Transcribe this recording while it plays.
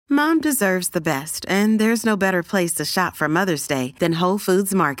Mom deserves the best, and there's no better place to shop for Mother's Day than Whole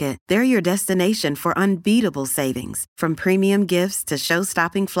Foods Market. They're your destination for unbeatable savings, from premium gifts to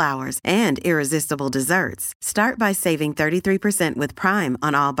show-stopping flowers and irresistible desserts. Start by saving 33% with Prime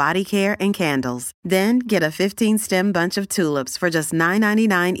on all body care and candles. Then get a 15-stem bunch of tulips for just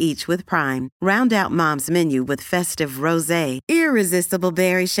 $9.99 each with Prime. Round out Mom's menu with festive rosé, irresistible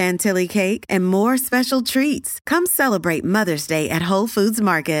berry chantilly cake, and more special treats. Come celebrate Mother's Day at Whole Foods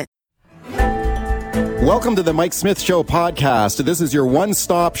Market. Welcome to the Mike Smith Show podcast. This is your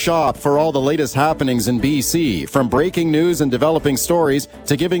one-stop shop for all the latest happenings in BC. From breaking news and developing stories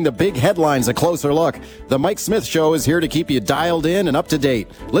to giving the big headlines a closer look, the Mike Smith Show is here to keep you dialed in and up to date.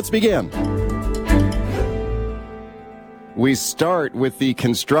 Let's begin. We start with the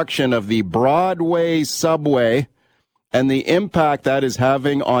construction of the Broadway subway and the impact that is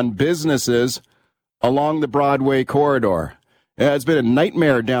having on businesses along the Broadway corridor. It's been a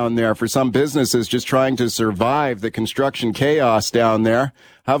nightmare down there for some businesses just trying to survive the construction chaos down there.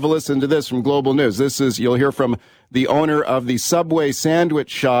 Have a listen to this from Global News. You'll hear from the owner of the Subway sandwich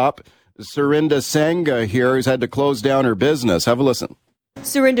shop, Surinda Sangha here, who's had to close down her business. Have a listen.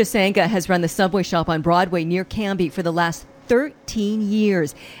 Surinda Sangha has run the Subway shop on Broadway near Cambie for the last 13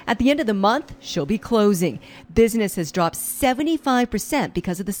 years. At the end of the month, she'll be closing. Business has dropped 75%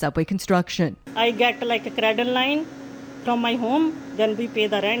 because of the subway construction. I get like a credit line from my home, then we pay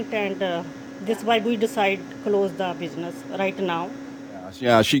the rent, and that's why we decide to close the business right now.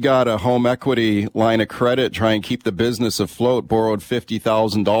 Yeah, she got a home equity line of credit, try and keep the business afloat, borrowed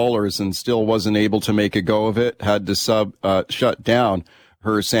 $50,000 and still wasn't able to make a go of it, had to shut down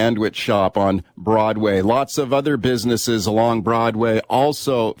her sandwich shop on Broadway. Lots of other businesses along Broadway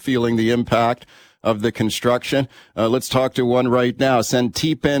also feeling the impact of the construction. Let's talk to one right now,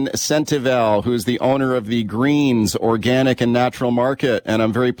 Santipan Sentival, who's the owner of the Greens Organic and Natural Market. And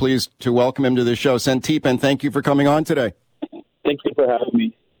I'm very pleased to welcome him to the show. Santipan, thank you for coming on today. Thank you for having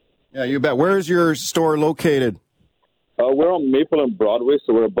me. Yeah, you bet. Where is your store located? We're on Maple and Broadway,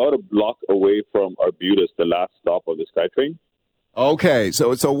 so we're about a block away from Arbutus, the last stop of the SkyTrain. Okay,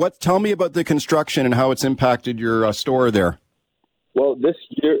 so tell me about the construction and how it's impacted your store there. Well,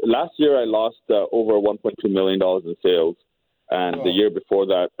 last year I lost over $1.2 million in sales, and the year before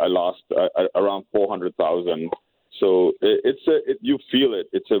that I lost around $400,000. So you feel it.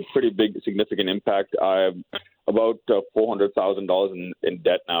 It's a pretty big, significant impact. I'm about $400,000 in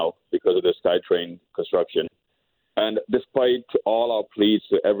debt now because of the SkyTrain construction. And despite all our pleas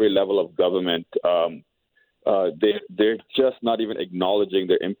to every level of government, they're just not even acknowledging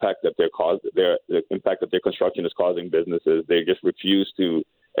the impact that the impact that their construction is causing businesses. They just refuse to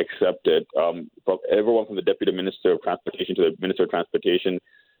accept it. From everyone from the Deputy Minister of Transportation to the Minister of Transportation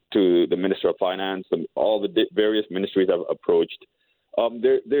to the Minister of Finance, and all the various ministries I've approached,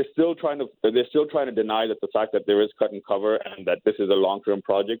 they're still trying to deny that the fact that there is cut and cover and that this is a long-term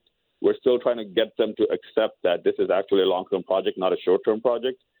project. We're still trying to get them to accept that this is actually a long-term project, not a short-term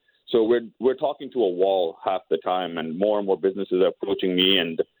project. So we're talking to a wall half the time, and more businesses are approaching me.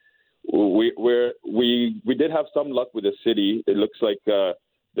 And we did have some luck with the city. It looks like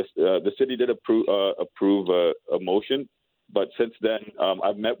the city did approve a motion, but since then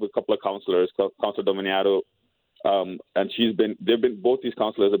I've met with a couple of councillors, Councillor Dominiato, and both these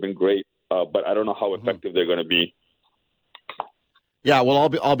councillors have been great, but I don't know how effective they're going to be. Yeah, well,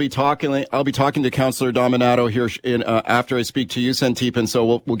 I'll be talking to Councillor Dominato here after I speak to you, Santipan,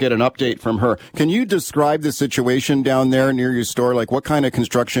 so we'll get an update from her. Can you describe the situation down there near your store? Like, what kind of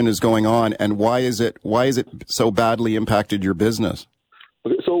construction is going on, and why is it so badly impacted your business?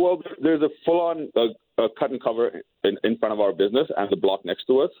 Okay, so, well, there's a full-on cut and cover in front of our business and the block next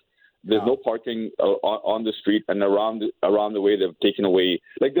to us. There's no parking on the street, and around the way they've taken away,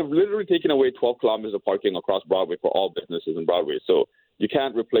 they've literally taken away 12 kilometers of parking across Broadway for all businesses in Broadway. So you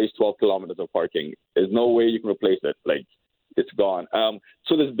can't replace 12 kilometers of parking. There's no way you can replace it. It's gone.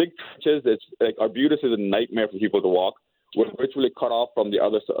 So there's big trenches. It's like Arbutus is a nightmare for people to walk. We're virtually cut off from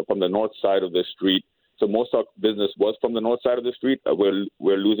the north side of the street. So most of our business was from the north side of the street.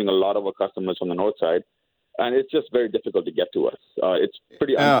 We're losing a lot of our customers from the north side. And it's just very difficult to get to us. It's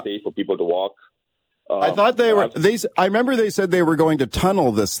pretty unsafe for people to walk. I thought I remember they said they were going to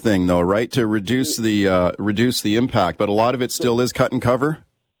tunnel this thing, though, right, to reduce the impact. But a lot of it still is cut and cover.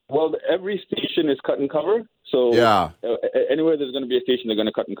 Well, every station is cut and cover. So anywhere there's going to be a station, they're going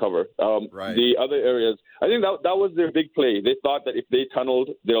to cut and cover. Right. The other areas, I think that was their big play. They thought that if they tunneled,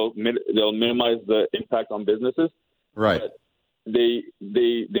 they'll minimize the impact on businesses. Right. But they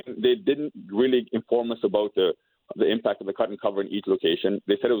didn't really inform us about the impact of the cut and cover in each location.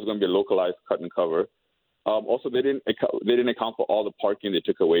 They said it was going to be a localized cut and cover. Also, they didn't account for all the parking they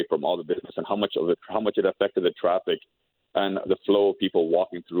took away from all the business and how much it affected the traffic and the flow of people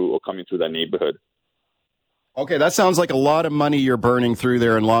walking through or coming through that neighborhood. Okay, that sounds like a lot of money you're burning through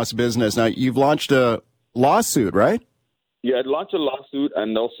there in lost business. Now, you've launched a lawsuit, right? Yeah, I launched a lawsuit,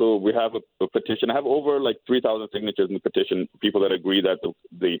 and also we have a petition. I have over 3,000 signatures in the petition, people that agree that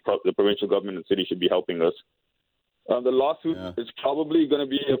the provincial government and city should be helping us. The lawsuit is probably going to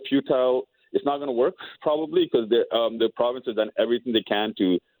be a futile. It's not going to work probably because the province has done everything they can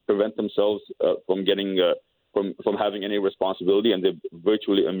to prevent themselves from getting from having any responsibility, and they're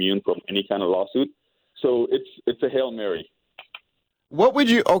virtually immune from any kind of lawsuit. So it's a Hail Mary. What would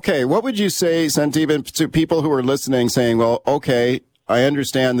you say, Sandeep, to people who are listening saying, well, okay, I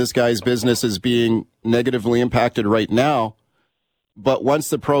understand this guy's business is being negatively impacted right now, but once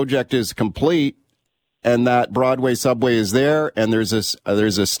the project is complete and that Broadway subway is there and there's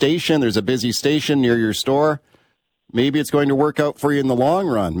a station, there's a busy station near your store, maybe it's going to work out for you in the long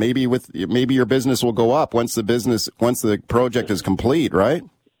run. Maybe your business will go up once the project is complete, right?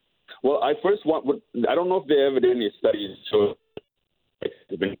 Well, I don't know if they ever did any studies so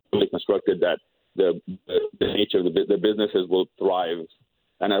it's been fully constructed that the nature of the businesses will thrive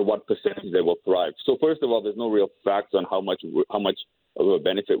and at what percentage they will thrive. So first of all, there's no real facts on how much of a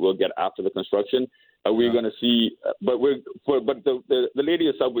benefit we'll get after the construction. We're going to see, but the lady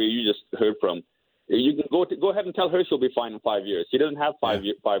of Subway you just heard from, you can go ahead and tell her she'll be fine in 5 years. She doesn't have 5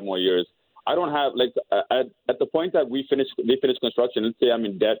 more years. I don't have at the point that they finish construction. Let's say I'm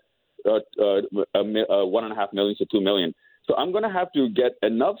in debt, $1.5 million to $2 million. So I'm going to have to get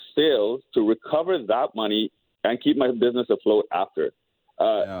enough sales to recover that money and keep my business afloat after.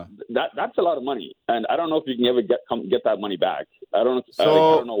 That's a lot of money, and I don't know if you can ever get that money back. I don't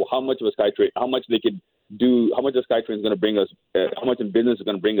know how much of a SkyTrain, how much they could do, how much the SkyTrain is going to bring us, how much in business is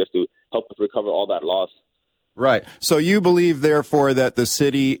going to bring us to help us recover all that loss. Right. So you believe, therefore, that the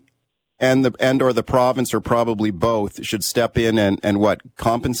city and or the province, or probably both, should step in and what,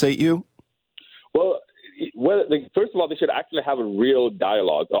 compensate you? Well, first of all, they should actually have a real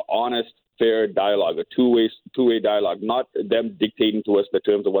dialogue, an honest, fair dialogue, a two-way dialogue, not them dictating to us the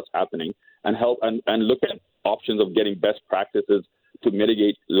terms of what's happening, and help and look at options of getting best practices to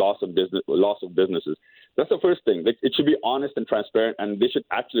mitigate loss of businesses. That's the first thing. It should be honest and transparent, and they should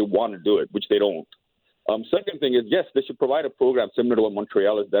actually want to do it, which they don't. Second thing is, yes, they should provide a program similar to what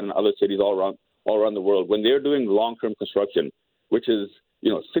Montreal has done in other cities all around the world. When they're doing long-term construction, which is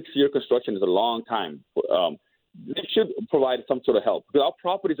 6-year construction is a long time. They should provide some sort of help because our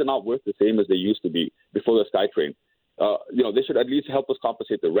properties are not worth the same as they used to be before the SkyTrain. They should at least help us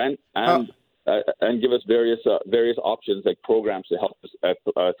compensate the rent and give us various options like programs to help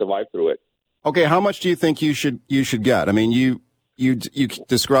us survive through it. Okay, how much do you think you should get? I mean, you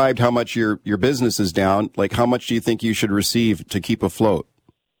described how much your business is down. Like, how much do you think you should receive to keep afloat?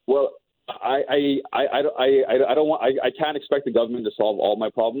 Well, I can't expect the government to solve all my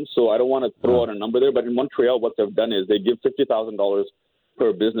problems, so I don't want to throw out a number there. But in Montreal, what they've done is they give $50,000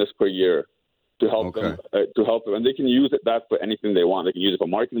 per business per year to help them, and they can use that for anything they want. They can use it for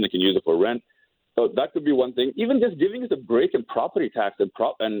marketing, they can use it for rent. So that could be one thing. Even just giving us a break in property tax and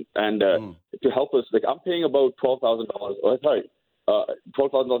to help us. Like I'm paying about $12,000.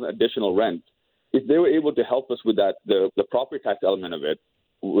 $12,000 additional rent. If they were able to help us with that, the property tax element of it,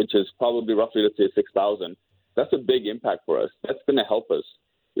 which is probably roughly, let's say, $6,000. That's a big impact for us. That's going to help us.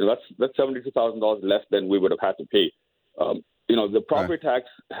 That's $72,000 less than we would have had to pay. The property tax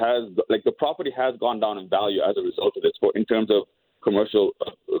the property has gone down in value as a result of this in terms of commercial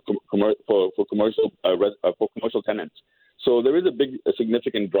commercial tenants. So there is a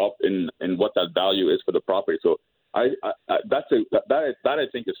significant drop in what that value is for the property. So I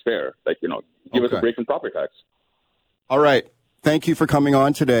think is fair. Give us a break in property tax. All right. Thank you for coming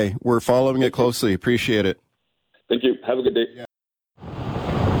on today. We're following it closely. Appreciate it. Thank you. Have a good day. Yeah.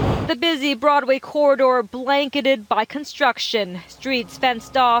 The busy Broadway corridor blanketed by construction, streets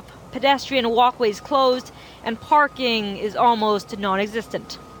fenced off, pedestrian walkways closed, and parking is almost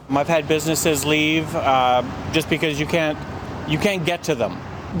non-existent. I've had businesses leave just because you can't get to them.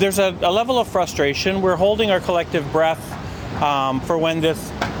 There's a level of frustration. We're holding our collective breath for when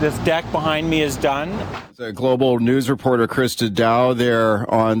this deck behind me is done. The global news reporter Krista Dow there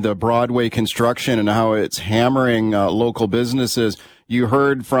on the Broadway construction and how it's hammering local businesses. You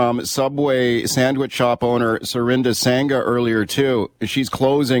heard from Subway sandwich shop owner Surinder Sangha earlier too. She's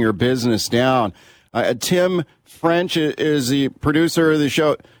closing her business down. Tim French is the producer of the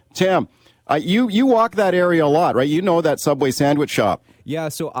show. Tim, You walk that area a lot, right? You know that Subway sandwich shop. Yeah,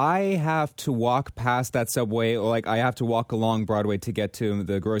 so I have to walk past that Subway, like I have to walk along Broadway to get to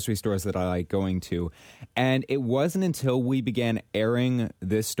the grocery stores that I like going to. And it wasn't until we began airing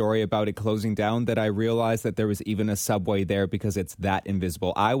this story about it closing down that I realized that there was even a Subway there because it's that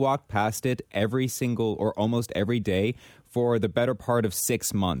invisible. I walked past it every single or almost every day for the better part of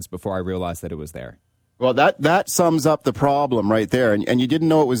 6 months before I realized that it was there. Well, that sums up the problem right there. And you didn't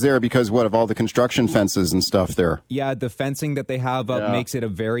know it was there because, of all the construction fences and stuff there? Yeah, the fencing that they have up makes it a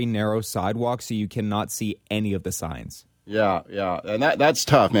very narrow sidewalk, so you cannot see any of the signs. Yeah. And that's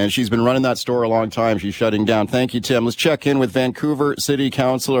tough, man. She's been running that store a long time. She's shutting down. Thank you, Tim. Let's check in with Vancouver City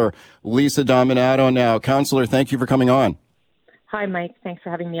Councillor Lisa Dominato now. Councillor, thank you for coming on. Hi, Mike. Thanks for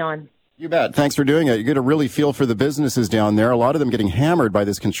having me on. You bet. Thanks for doing it. You get a really feel for the businesses down there. A lot of them getting hammered by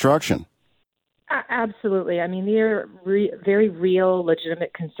this construction. Absolutely. I mean, these are very real,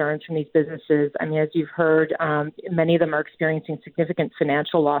 legitimate concerns from these businesses. I mean, as you've heard, many of them are experiencing significant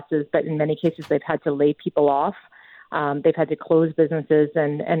financial losses, but in many cases, they've had to lay people off. They've had to close businesses,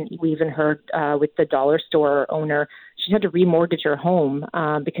 and we even heard with the dollar store owner, she had to remortgage her home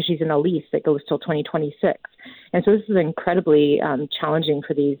because she's in a lease that goes till 2026. And so this is incredibly challenging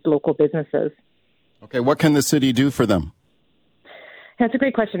for these local businesses. Okay, what can the city do for them? That's a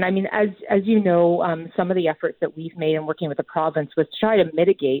great question. I mean, as you know, some of the efforts that we've made in working with the province was to try to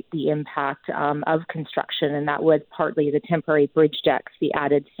mitigate the impact of construction, and that was partly the temporary bridge decks, the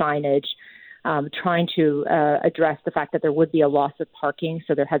added signage, trying to address the fact that there would be a loss of parking.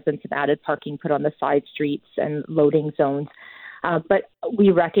 So there has been some added parking put on the side streets and loading zones. But we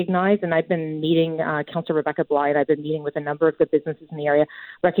recognize, and I've been meeting, Councillor Rebecca Bly, and I've been meeting with a number of the businesses in the area,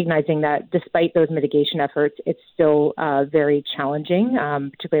 recognizing that despite those mitigation efforts, it's still very challenging,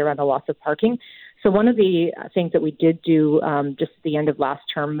 particularly around the loss of parking. So one of the things that we did do just at the end of last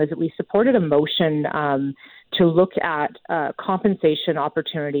term was that we supported a motion to look at compensation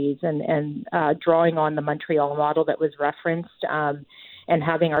opportunities and drawing on the Montreal model that was referenced, and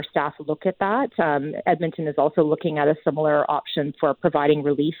having our staff look at that. Edmonton is also looking at a similar option for providing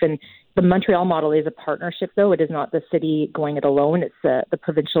relief. And the Montreal model is a partnership, though. It is not the city going it alone. It's the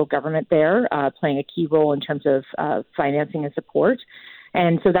provincial government there playing a key role in terms of financing and support.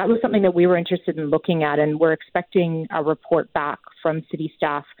 And so that was something that we were interested in looking at, and we're expecting a report back from city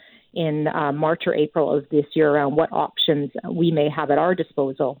staff in March or April of this year around what options we may have at our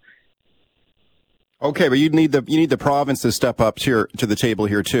disposal. Okay, but you need the province to step up to the table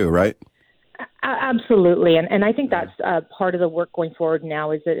here too, right? Absolutely, and I think that's part of the work going forward now.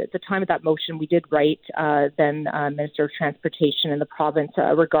 Is that at the time of that motion, we did write then Minister of Transportation in the province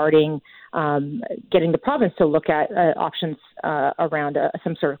regarding getting the province to look at options around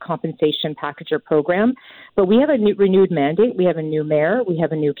some sort of compensation package or program. But we have a renewed mandate. We have a new mayor. We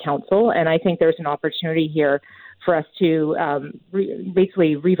have a new council, and I think there's an opportunity here for us to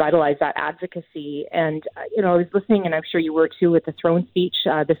basically revitalize that advocacy. And, I was listening, and I'm sure you were too, with the throne speech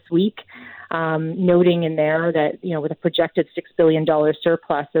this week, noting in there that, with a projected $6 billion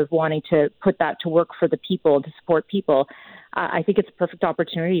surplus of wanting to put that to work for the people, to support people, I think it's a perfect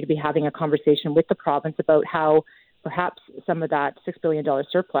opportunity to be having a conversation with the province about how perhaps some of that $6 billion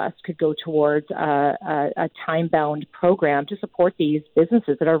surplus could go towards a time-bound program to support these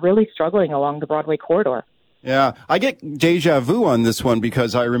businesses that are really struggling along the Broadway corridor. Yeah, I get deja vu on this one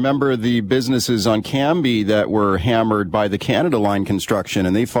because I remember the businesses on Cambie that were hammered by the Canada Line construction,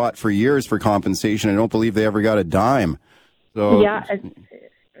 and they fought for years for compensation. I don't believe they ever got a dime. So yeah,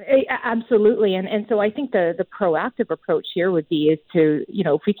 absolutely. And so I think the proactive approach here would be is to,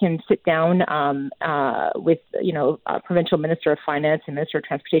 if we can sit down with, Provincial Minister of Finance and Minister of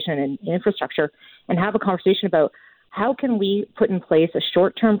Transportation and Infrastructure and have a conversation about how can we put in place a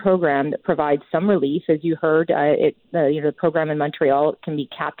short-term program that provides some relief? As you heard, the program in Montreal can be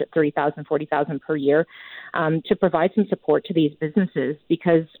capped at $30,000, $40,000 per year, to provide some support to these businesses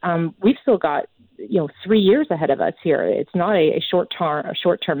because we've still got 3 years ahead of us here. It's not a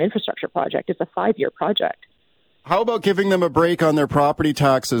short-term infrastructure project. It's a 5-year project. How about giving them a break on their property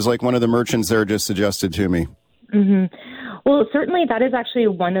taxes, like one of the merchants there just suggested to me? Mm-hmm. Well, certainly that is actually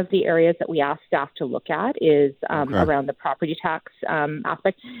one of the areas that we ask staff to look at is around the property tax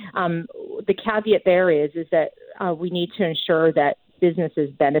aspect. The caveat there is that we need to ensure that businesses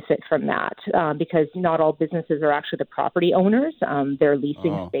benefit from that because not all businesses are actually the property owners. They're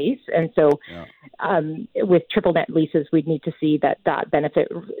leasing space. And so with triple net leases, we'd need to see that benefit,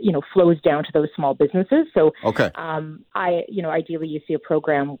 flows down to those small businesses. So ideally you see a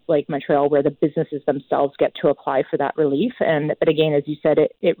program like Montreal where the businesses themselves get to apply for that relief. But again, as you said,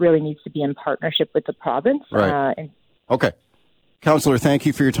 it really needs to be in partnership with the province. Right. Okay. Councillor, thank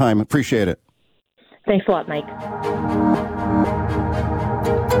you for your time. Appreciate it. Thanks a lot, Mike.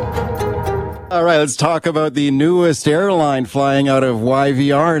 All right, let's talk about the newest airline flying out of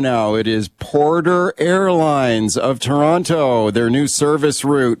YVR now. It is Porter Airlines of Toronto, their new service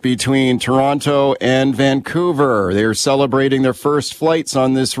route between Toronto and Vancouver. They're celebrating their first flights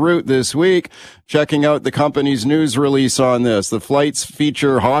on this route this week. Checking out the company's news release on this. The flights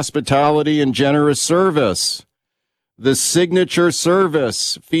feature hospitality and generous service. The signature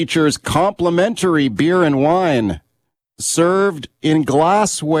service features complimentary beer and wine served in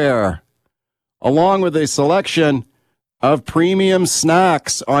glassware, along with a selection of premium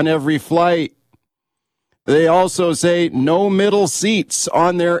snacks on every flight. They also say no middle seats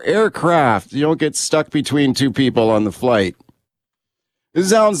on their aircraft. You don't get stuck between two people on the flight. This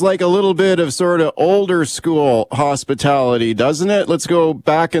sounds like a little bit of sort of older school hospitality, doesn't it? Let's go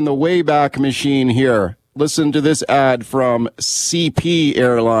back in the Wayback Machine here. Listen to this ad from CP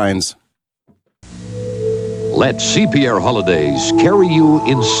Airlines. Let CP Air Holidays carry you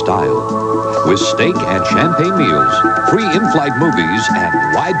in style. With steak and champagne meals, free in-flight movies,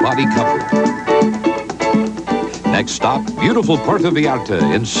 and wide-body comfort. Next stop, beautiful Puerto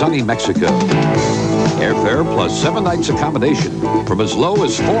Vallarta in sunny Mexico. Airfare plus 7 nights accommodation from as low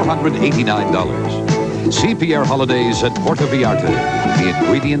as $489. CP Air Holidays at Puerto Vallarta, the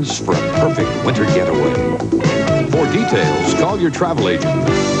ingredients for a perfect winter getaway. For details, call your travel agent.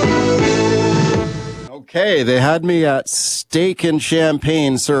 Okay, they had me at steak and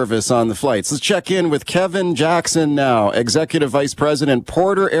champagne service on the flights. Let's check in with Kevin Jackson now, Executive Vice President,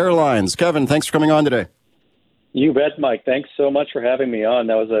 Porter Airlines. Kevin, thanks for coming on today. You bet, Mike. Thanks so much for having me on.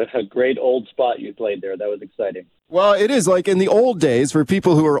 That was a great old spot you played there. That was exciting. Well, it is like in the old days, for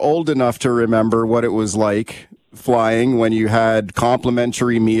people who are old enough to remember what it was like flying when you had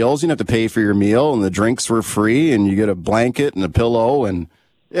complimentary meals. You didn't have to pay for your meal, and the drinks were free, and you get a blanket and a pillow, and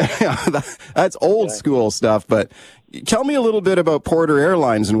yeah, that's old school stuff. But tell me a little bit about Porter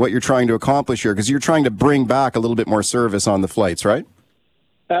Airlines and what you're trying to accomplish here, because you're trying to bring back a little bit more service on the flights, right?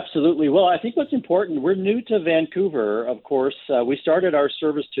 Absolutely. Well, I think what's important, we're new to Vancouver, of course. We started our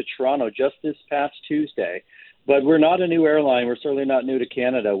service to Toronto just this past Tuesday, but we're not a new airline. We're certainly not new to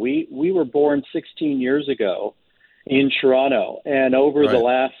Canada. We were born 16 years ago in Toronto, and over the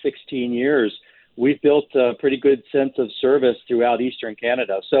last 16 years, we've built a pretty good sense of service throughout Eastern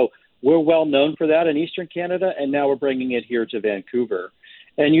Canada. So we're well known for that in Eastern Canada, and now we're bringing it here to Vancouver.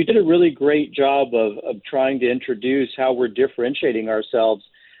 And you did a really great job of trying to introduce how we're differentiating ourselves.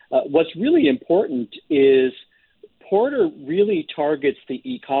 What's really important is Porter really targets the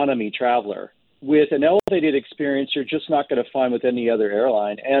economy traveler. With an elevated experience you're just not going to find with any other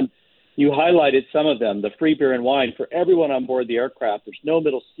airline. And you highlighted some of them, the free beer and wine for everyone on board the aircraft. There's no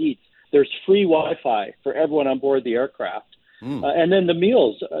middle seats. There's free Wi-Fi for everyone on board the aircraft. And then the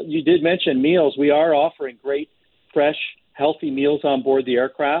meals. You did mention meals. We are offering great, fresh, healthy meals on board the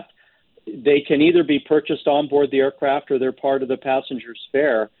aircraft. They can either be purchased on board the aircraft or they're part of the passenger's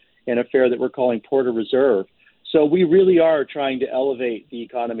fare in a fare that we're calling Porter Reserve. So we really are trying to elevate the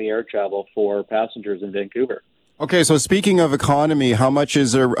economy air travel for passengers in Vancouver. Okay, so speaking of economy, how much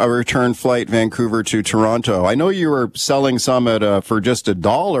is a return flight Vancouver to Toronto? I know you were selling some at for just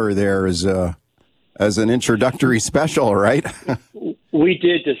 $1 there as an introductory special, right? We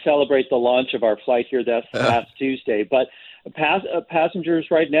did, to celebrate the launch of our flight here last Tuesday. But passengers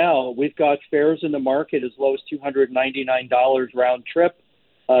right now, we've got fares in the market as low as $299 round trip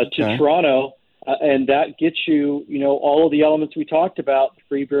to Toronto. And that gets you, all of the elements we talked about: the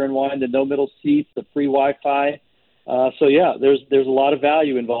free beer and wine, the no middle seats, the free Wi-Fi. There's a lot of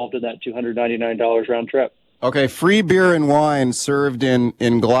value involved in that $299 round trip. Okay, free beer and wine served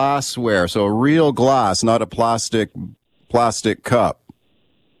in glassware, so real glass, not a plastic cup.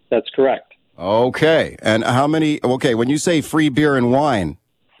 That's correct. Okay, and how many? Okay, when you say free beer and wine,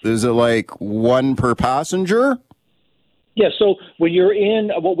 is it like one per passenger? Yeah, so when you're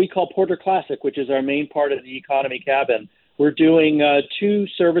in what we call Porter Classic, which is our main part of the economy cabin, we're doing 2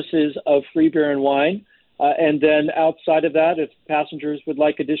 services of free beer and wine. And then outside of that, if passengers would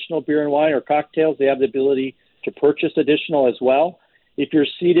like additional beer and wine or cocktails, they have the ability to purchase additional as well. If you're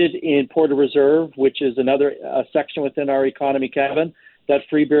seated in Porter Reserve, which is another section within our economy cabin, that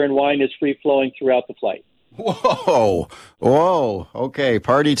free beer and wine is free-flowing throughout the flight. Whoa. Okay,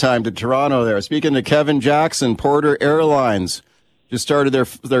 party time to Toronto there. Speaking to Kevin Jackson, Porter Airlines just started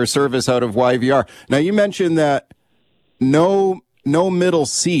their service out of YVR. Now, you mentioned that no middle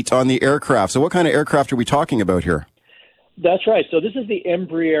seat on the aircraft. So what kind of aircraft are we talking about here? That's right. So this is the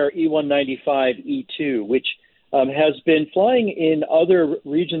Embraer E195 E2, which has been flying in other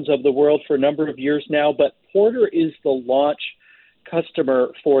regions of the world for a number of years now, but Porter is the launch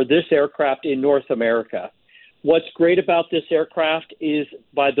customer for this aircraft in North America. What's great about this aircraft is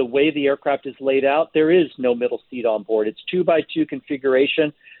by the way the aircraft is laid out, there is no middle seat on board. It's 2x2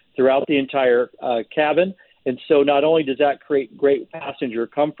 configuration throughout the entire cabin. And so not only does that create great passenger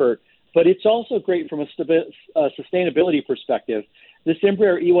comfort, but it's also great from a sustainability perspective. This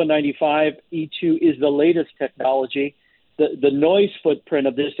Embraer E195 E2 is the latest technology. The noise footprint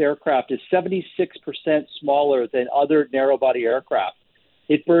of this aircraft is 76% smaller than other narrow-body aircraft.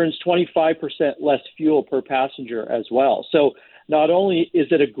 It burns 25% less fuel per passenger as well. So not only is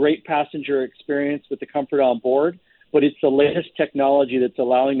it a great passenger experience with the comfort on board, but it's the latest technology that's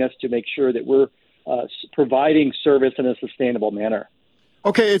allowing us to make sure that we're providing service in a sustainable manner.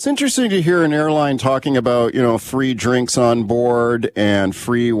 Okay, it's interesting to hear an airline talking about, free drinks on board and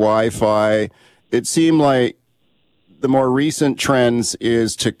free Wi-Fi. It seemed like the more recent trends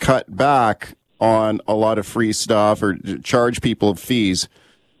is to cut back on a lot of free stuff or charge people fees.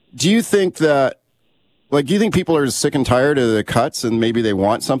 Do you think people are sick and tired of the cuts and maybe they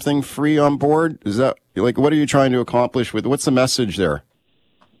want something free on board? Is that what are you trying to accomplish what's the message there?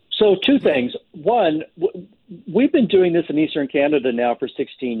 So two things. One, we've been doing this in Eastern Canada now for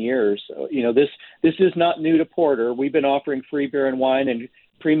 16 years. This is not new to Porter. We've been offering free beer and wine and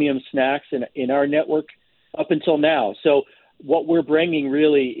premium snacks in our network up until now. So what we're bringing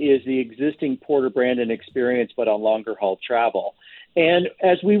really is the existing Porter brand and experience, but on longer haul travel. And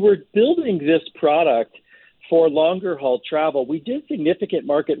as we were building this product for longer haul travel, we did significant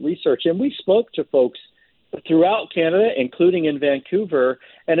market research, and we spoke to folks throughout Canada, including in Vancouver,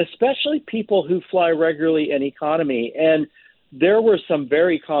 and especially people who fly regularly in economy. And there were some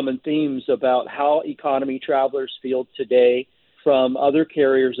very common themes about how economy travelers feel today from other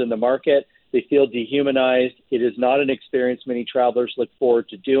carriers in the market. They feel dehumanized. It is not an experience many travelers look forward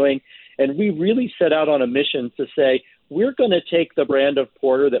to doing. And we really set out on a mission to say, we're going to take the brand of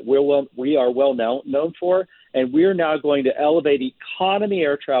Porter that we are well known for, and we're now going to elevate economy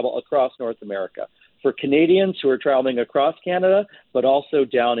air travel across North America for Canadians who are traveling across Canada, but also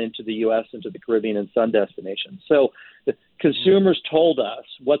down into the U.S., into the Caribbean and sun destinations. So the consumers told us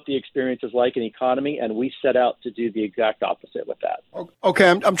what the experience is like in economy, and we set out to do the exact opposite with that. Okay,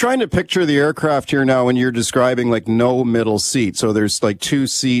 I'm trying to picture the aircraft here now when you're describing no middle seat. So there's two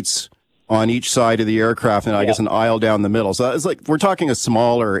seats on each side of the aircraft, and I guess an aisle down the middle. So it's we're talking a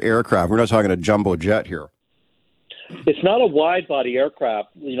smaller aircraft. We're not talking a jumbo jet here. It's not a wide-body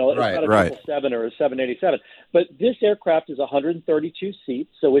aircraft. It's not a 777 or a 787. But this aircraft is 132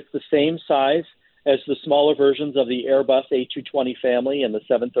 seats, so it's the same size as the smaller versions of the Airbus A220 family and the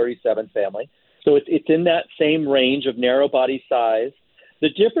 737 family. So it's in that same range of narrow-body size. The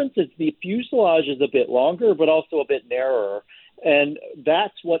difference is the fuselage is a bit longer, but also a bit narrower. And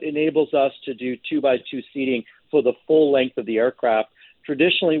that's what enables us to do 2x2 seating for the full length of the aircraft.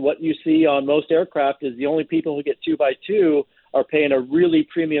 Traditionally, what you see on most aircraft is the only people who get 2x2 are paying a really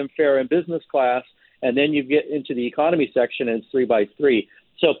premium fare in business class, and then you get into the economy section and it's 3x3.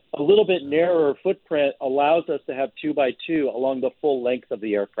 So a little bit narrower footprint allows us to have 2x2 along the full length of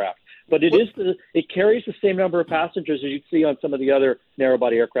the aircraft. But it carries the same number of passengers as you see on some of the other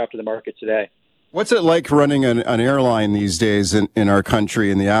narrow-body aircraft in the market today. What's it like running an airline these days in our country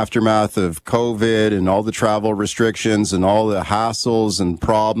in the aftermath of COVID and all the travel restrictions and all the hassles and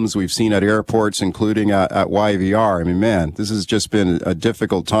problems we've seen at airports, including at YVR? I mean, man, this has just been a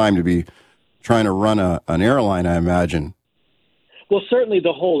difficult time to be trying to run an airline, I imagine. Well, certainly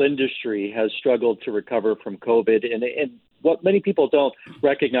the whole industry has struggled to recover from COVID. And what many people don't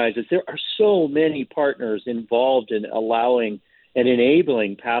recognize is there are so many partners involved in allowing and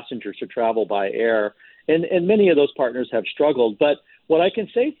enabling passengers to travel by air. And many of those partners have struggled. But what I can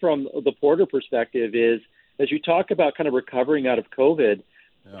say from the Porter perspective is, as you talk about kind of recovering out of COVID,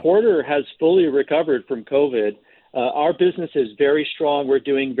 Porter has fully recovered from COVID. Our business is very strong. We're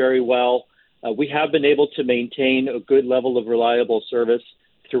doing very well. We have been able to maintain a good level of reliable service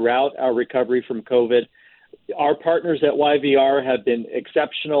throughout our recovery from COVID. Our partners at YVR have been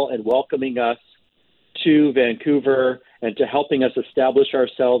exceptional in welcoming us to Vancouver and to helping us establish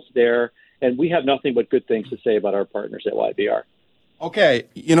ourselves there. And we have nothing but good things to say about our partners at YVR. Okay.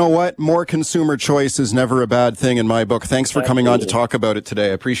 You know what? More consumer choice is never a bad thing in my book. Thanks for coming on to talk about it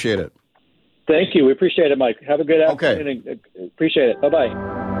today. I appreciate it. Thank you. We appreciate it, Mike. Have a good afternoon. And appreciate it.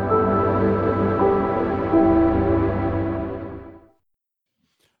 Bye-bye.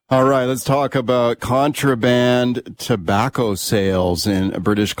 All right, let's talk about contraband tobacco sales in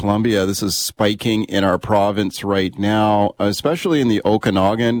British Columbia. This is spiking in our province right now, especially in the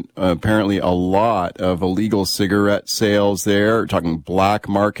Okanagan. Apparently a lot of illegal cigarette sales there. We're talking black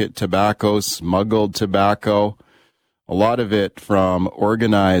market tobacco, smuggled tobacco. a lot of it from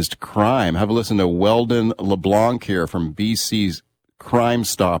organized crime. Have a listen to Weldon LeBlanc here from BC's Crime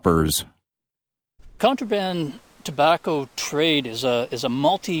Stoppers. Contraband tobacco trade is a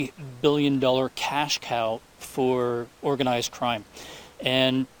multi-billion-dollar cash cow for organized crime.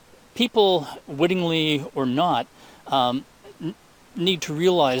 And people, wittingly or not, need to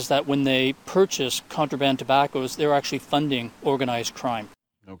realize that when they purchase contraband tobaccos, they're actually funding organized crime.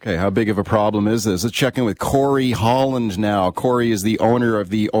 Okay, how big of a problem is this? Let's check in with Corey Holland now. Corey is the owner of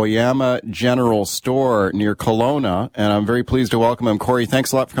the Oyama General Store near Kelowna, and I'm very pleased to welcome him. Corey,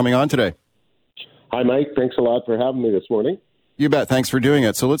 thanks a lot for coming on today. Hi, Mike. Thanks a lot for having me this morning. You bet. Thanks for doing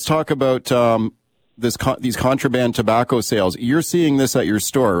it. So let's talk about these contraband tobacco sales. You're seeing this at your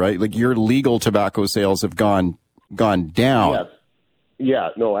store, right? Like your legal tobacco sales have gone down. Yes. Yeah,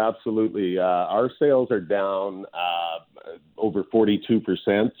 no, absolutely. Our sales are down over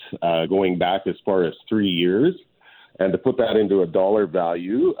 42%, going back as far as 3 years. And to put that into a dollar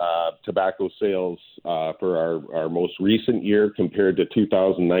value, tobacco sales for our most recent year compared to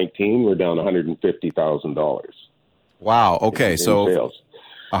 2019, we're down $150,000. Wow. Okay. So sales.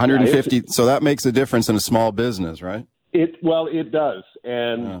 150. So that makes a difference in a small business, right? It does.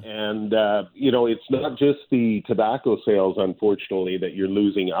 And it's not just the tobacco sales, unfortunately, that you're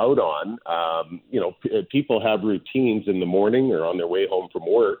losing out on. People have routines in the morning or on their way home from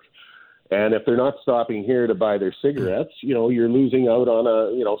work. And if they're not stopping here to buy their cigarettes, you're losing out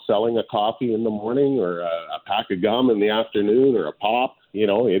on selling a coffee in the morning or a pack of gum in the afternoon or a pop.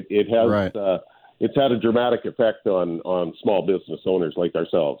 It has, right. It's had a dramatic effect on small business owners like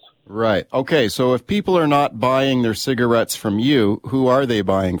ourselves. Right. Okay. So if people are not buying their cigarettes from you, who are they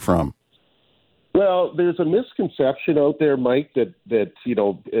buying from? Well, there's a misconception out there, Mike, that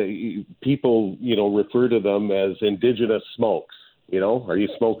people, refer to them as indigenous smokes. Are you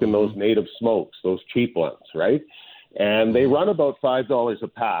smoking those native smokes, those cheap ones, right? And they run about $5 a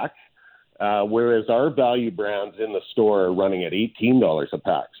pack, whereas our value brands in the store are running at $18 a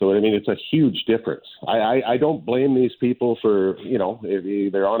pack. So, it's a huge difference. I don't blame these people for,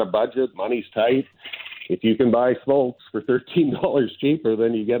 if they're on a budget, money's tight. If you can buy smokes for $13 cheaper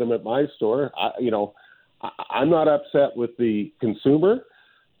than you get them at my store, I'm not upset with the consumer.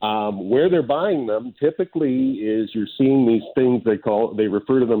 Where they're buying them typically is you're seeing these things they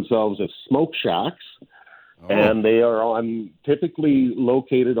refer to themselves as smoke shacks. Oh. And they are typically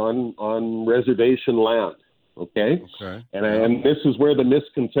located on reservation land. Okay. And this is where the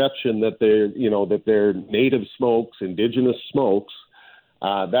misconception that they're native smokes, indigenous smokes,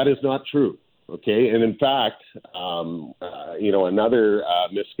 that is not true. Okay. And in fact, another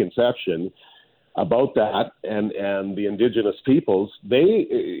misconception about that and the indigenous peoples,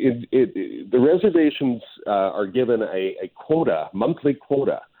 the reservations are given a monthly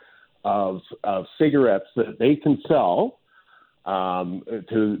quota of cigarettes that they can sell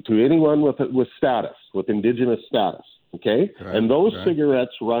to anyone with status, with indigenous status. Okay, right, and those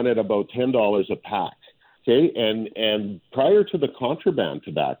cigarettes run at about $10 a pack. Okay, and prior to the contraband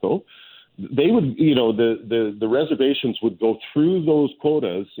tobacco, they would, the reservations would go through those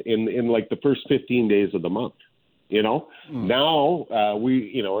quotas in like the first 15 days of the month. Now and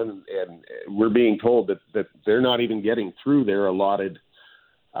we're being told that they're not even getting through their allotted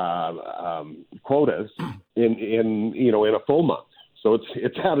quotas in a full month. So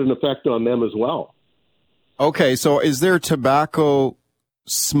it's had an effect on them as well. Okay, so is there tobacco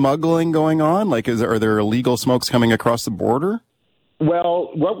smuggling going on? Like, are there illegal smokes coming across the border? Well,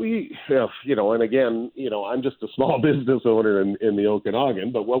 what we, and again, I'm just a small business owner in the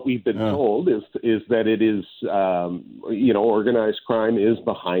Okanagan, but what we've been told is that it is, organized crime is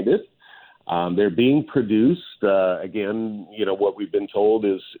behind it. They're being produced. Again, what we've been told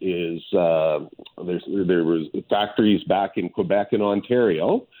is there was factories back in Quebec and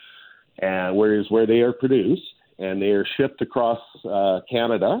Ontario, and where they are produced, and they are shipped across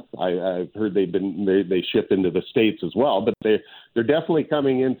Canada. I've heard they ship into the States as well, but they're definitely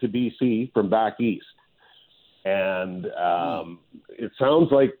coming into BC from back east. And it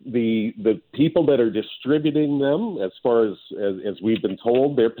sounds like the people that are distributing them, as far as we've been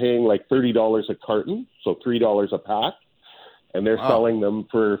told, they're paying like $30 a carton, so $3 a pack, and they're selling them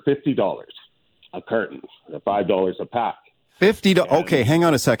for $50 a carton, $5 a pack. Okay, hang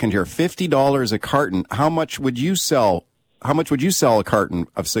on a second here. $50 a carton. How much would you sell a carton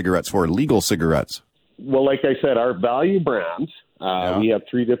of cigarettes for, legal cigarettes? Well, like I said, our value brands, we have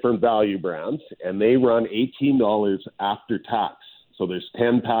 3 different value brands, and they run $18 after tax. So there's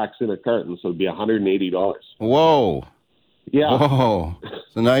 10 packs in a carton, so it'd be $180. Whoa. Yeah. Whoa.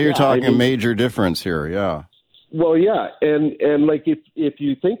 So now you're talking a major difference here, yeah. Well, yeah, and like if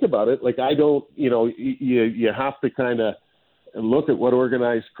you think about it, like I don't, you have to kind of look at what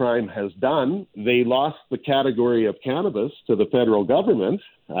organized crime has done. They lost the category of cannabis to the federal government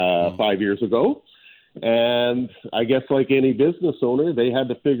 5 years ago. And I guess like any business owner, they had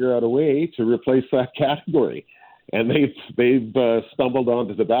to figure out a way to replace that category. And they've stumbled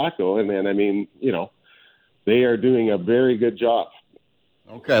onto tobacco. And then, I mean, they are doing a very good job.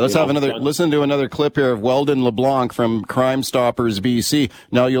 Okay, let's listen to another clip here of Weldon LeBlanc from Crime Stoppers BC.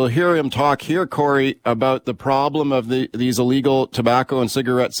 Now, you'll hear him talk here, Corey, about the problem of these illegal tobacco and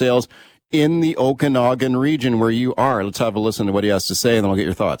cigarette sales in the Okanagan region where you are. Let's have a listen to what he has to say, and then we'll get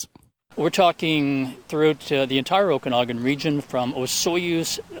your thoughts. We're talking throughout the entire Okanagan region, from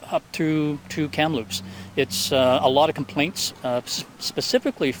Osoyoos up through to Kamloops. It's a lot of complaints,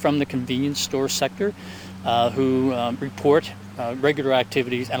 specifically from the convenience store sector, who report regular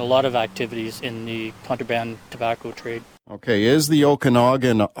activities and a lot of activities in the contraband tobacco trade. Okay, is the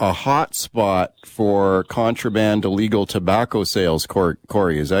Okanagan a hot spot for contraband illegal tobacco sales,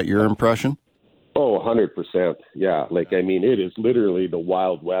 Corey? Is that your impression? Oh, 100%. Yeah. Like, I mean, it is literally the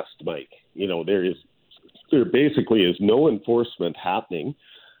Wild West, Mike. There basically is no enforcement happening.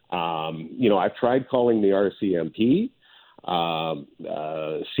 I've tried calling the RCMP,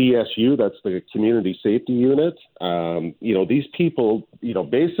 CSU, that's the Community Safety Unit. These people,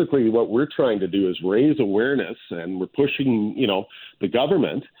 basically what we're trying to do is raise awareness, and we're pushing, the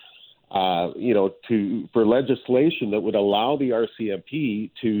government, for legislation that would allow the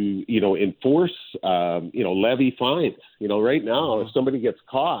RCMP to, enforce, levy fines. Right now, if somebody gets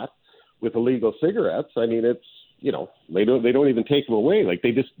caught with illegal cigarettes, I mean, it's, they don't even take them away. Like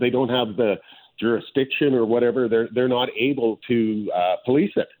they don't have the jurisdiction or whatever. They're not able to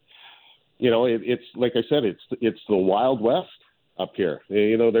police it. It's like I said, it's the Wild West up here.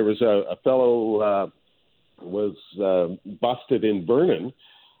 There was a fellow was busted in Vernon.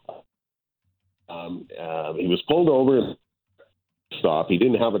 He was pulled over and stopped. He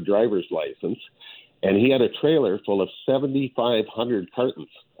didn't have a driver's license, and he had a trailer full of 7,500 cartons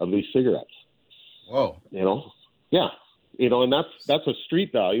of these cigarettes. Whoa! Yeah. And that's a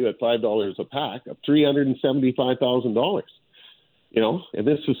street value at $5 a pack of $375,000. And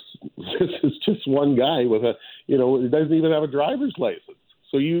this is just one guy with he doesn't even have a driver's license.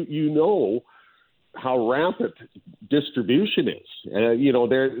 So how rampant distribution is.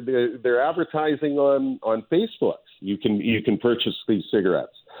 They're advertising on Facebook. You can purchase these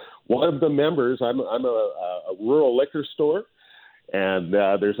cigarettes. One of the members, I'm a rural liquor store, and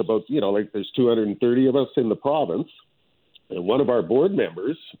there's about there's 230 of us in the province. And one of our board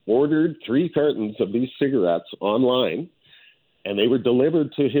members ordered 3 cartons of these cigarettes online, and they were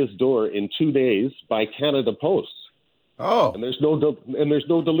delivered to his door in 2 days by Canada Post. Oh, and there's no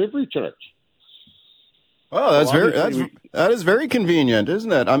delivery charge. Oh, that is very convenient,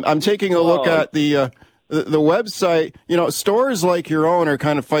 isn't it? I'm taking a look at the website. Stores like your own are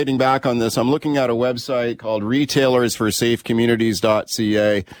kind of fighting back on this. I'm looking at a website called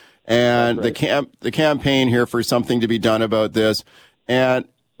retailersforsafecommunities.ca. And right. the campaign here for something to be done about this. And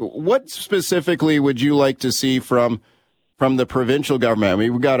what specifically would you like to see from the provincial government? I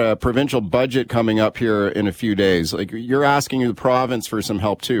mean, we've got a provincial budget coming up here in a few days. Like, you're asking the province for some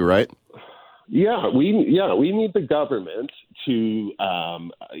help too, right? Yeah, we need the government to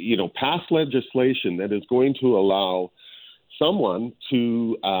pass legislation that is going to allow someone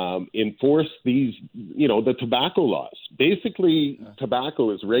to enforce these, the tobacco laws. Basically,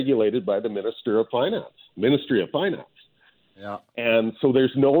 tobacco is regulated by the Ministry of Finance. Yeah. And so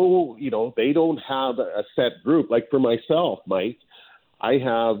there's no, they don't have a set group. Like for myself, Mike, I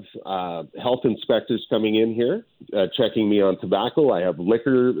have health inspectors coming in here, checking me on tobacco. I have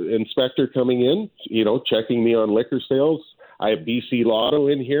liquor inspector coming in, checking me on liquor sales. I have BC Lotto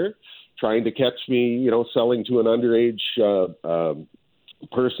in here, trying to catch me, selling to an underage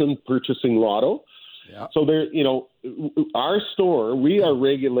person purchasing lotto. Yeah. So there, our store, we are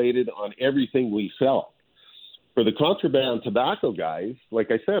regulated on everything we sell. For the contraband tobacco guys, like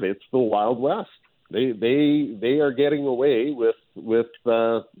I said, it's the Wild West. They are getting away with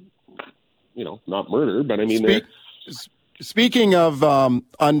not murder, but I mean, Speaking of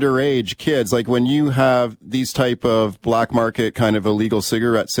underage kids, like when you have these type of black market kind of illegal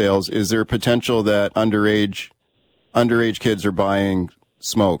cigarette sales, is there potential that underage kids are buying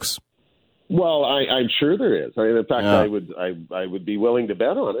smokes? Well, I'm sure there is. I mean, in fact, I would be willing to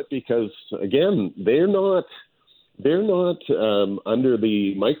bet on it because, again, they're not under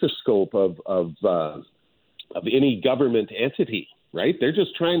the microscope of any government entity, right? They're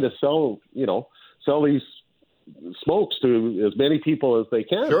just trying to sell these smokes to as many people as they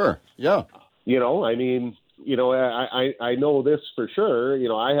can. Sure. Yeah. I mean, I know this for sure.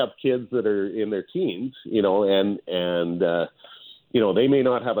 I have kids that are in their teens, and they may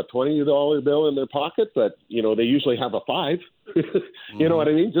not have a $20 bill in their pocket, but they usually have a $5. You know what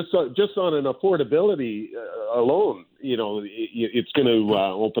I mean? Just on an affordability alone, it's going to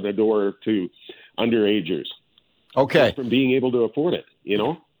open a door to underagers. Okay. From being able to afford it,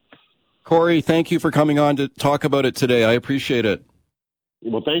 Corey, thank you for coming on to talk about it today. I appreciate it.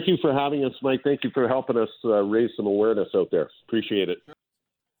 Well, thank you for having us, Mike. Thank you for helping us raise some awareness out there. Appreciate it.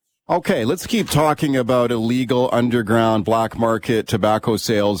 Okay, let's keep talking about illegal underground black market tobacco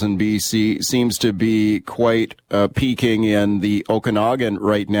sales in BC. Seems to be quite peaking in the Okanagan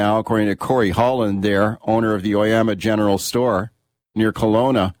right now, according to Corey Holland there, owner of the Oyama General Store near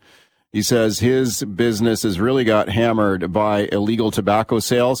Kelowna. He says his business has really got hammered by illegal tobacco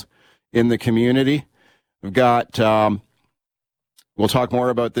sales in the community. We've got... We'll talk more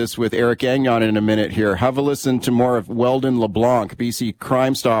about this with Eric Gagnon in a minute here. Have a listen to more of Weldon LeBlanc, BC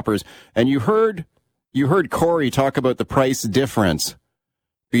Crime Stoppers. And you heard Corey talk about the price difference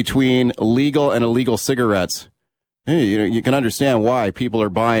between legal and illegal cigarettes. Hey, you can understand why people are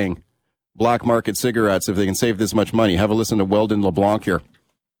buying black market cigarettes if they can save this much money. Have a listen to Weldon LeBlanc here.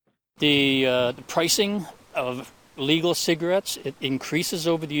 The pricing of legal cigarettes, it increases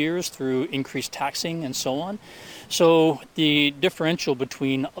over the years through increased taxing and so on. So the differential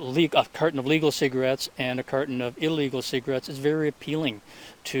between a carton of legal cigarettes and a carton of illegal cigarettes is very appealing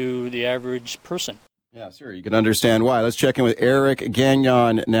to the average person. Yeah, sure. You can understand why. Let's check in with Eric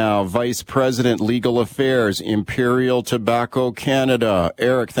Gagnon now, Vice President, Legal Affairs, Imperial Tobacco Canada.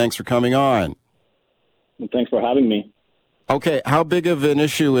 Eric, thanks for coming on. Well, thanks for having me. Okay, how big of an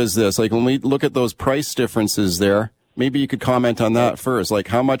issue is this? Like, when we look at those price differences there, maybe you could comment on that first. Like,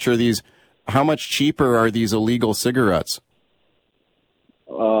 how much cheaper are these illegal cigarettes?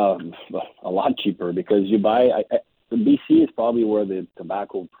 A lot cheaper, because you buy. BC is probably where the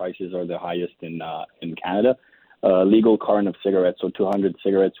tobacco prices are the highest in Canada. Legal carton of cigarettes, so 200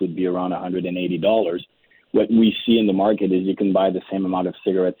 cigarettes would be around $180. What we see in the market is you can buy the same amount of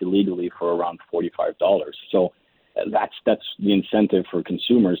cigarettes illegally for around $45. So that's the incentive for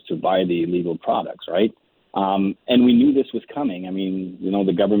consumers to buy the illegal products, right? And we knew this was coming. I mean,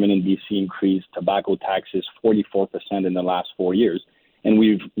 the government in BC increased tobacco taxes 44% in the last 4 years. And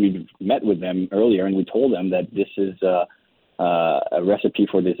we've met with them earlier, and we told them that this is a recipe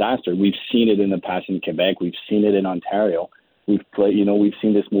for disaster. We've seen it in the past in Quebec. We've seen it in Ontario. We've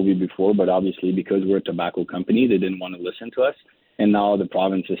seen this movie before, but obviously because we're a tobacco company, they didn't want to listen to us. And now the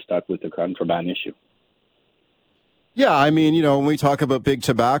province is stuck with the contraband issue. Yeah, I mean, when we talk about big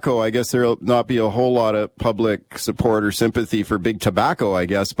tobacco, I guess there'll not be a whole lot of public support or sympathy for big tobacco, I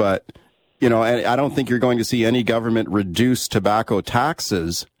guess. But, and I don't think you're going to see any government reduce tobacco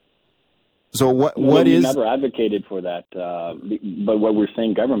taxes. So we never advocated for that. But what we're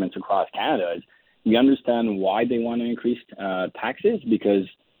saying, governments across Canada, is we understand why they want to increase taxes, because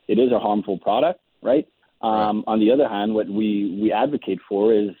it is a harmful product, right? On the other hand, what we advocate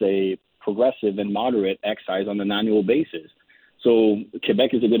for is a progressive and moderate excise on an annual basis. So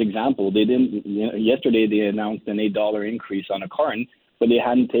Quebec is a good example. They didn't. Yesterday they announced an $8 increase on a carton, but they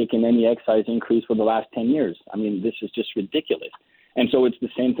hadn't taken any excise increase for the last 10 years. I mean, this is just ridiculous. And so it's the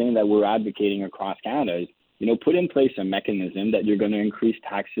same thing that we're advocating across Canada. Is, put in place a mechanism that you're going to increase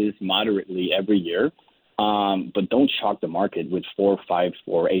taxes moderately every year, but don't shock the market with $4, $5,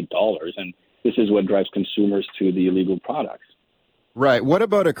 or $8. And this is what drives consumers to the illegal products. Right. What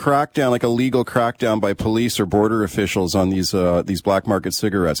about a crackdown, like a legal crackdown by police or border officials on these black market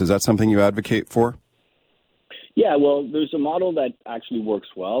cigarettes? Is that something you advocate for? Yeah, well, there's a model that actually works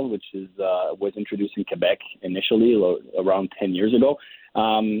well, which is was introduced in Quebec initially around 10 years ago.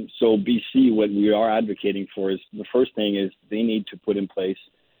 So BC, what we are advocating for is, the first thing is they need to put in place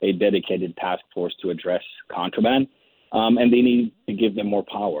a dedicated task force to address contraband, and they need to give them more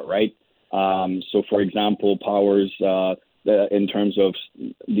power, right? So, for example, powers in terms of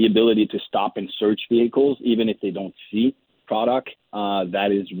the ability to stop and search vehicles, even if they don't see product, that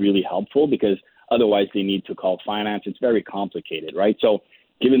is really helpful, because otherwise they need to call finance. It's very complicated, right? So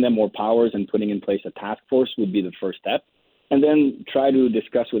giving them more powers and putting in place a task force would be the first step. And then try to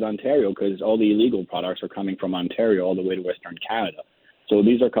discuss with Ontario, because all the illegal products are coming from Ontario all the way to Western Canada. So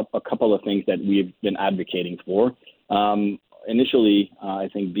these are a couple of things that we've been advocating for. Initially, I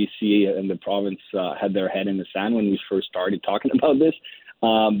think BC and the province had their head in the sand when we first started talking about this,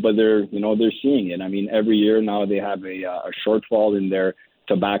 but they're seeing it. I mean, every year now they have a shortfall in their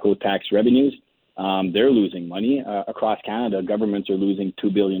tobacco tax revenues. They're losing money across Canada. Governments are losing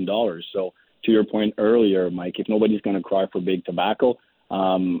 $2 billion. So to your point earlier, Mike, if nobody's going to cry for big tobacco,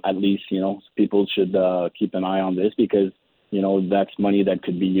 at least, people should keep an eye on this because, that's money that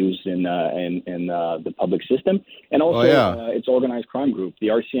could be used in the public system. And also, it's organized crime group. The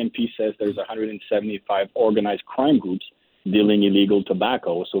RCMP says there's 175 organized crime groups dealing illegal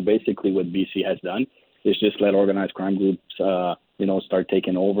tobacco. So basically what BC has done is just let organized crime groups, start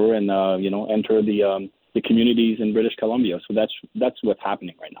taking over and, enter the communities in British Columbia. So that's what's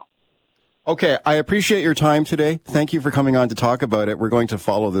happening right now. Okay, I appreciate your time today. Thank you for coming on to talk about it. We're going to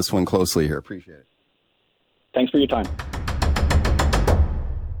follow this one closely here. Appreciate it. Thanks for your time.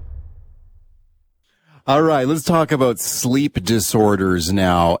 All right, let's talk about sleep disorders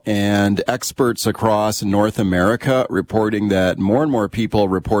now. And experts across North America reporting that more and more people are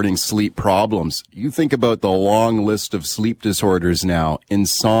reporting sleep problems. You think about the long list of sleep disorders now: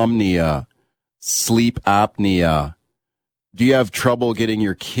 insomnia, sleep apnea. Do you have trouble getting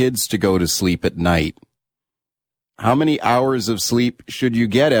your kids to go to sleep at night? How many hours of sleep should you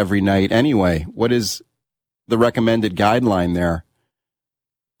get every night anyway? What is the recommended guideline there?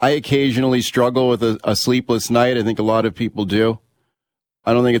 I occasionally struggle with a sleepless night. I think a lot of people do.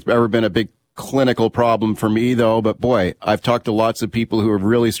 I don't think it's ever been a big clinical problem for me, though. But boy, I've talked to lots of people who have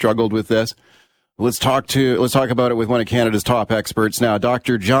really struggled with this. Let's talk about it with one of Canada's top experts now,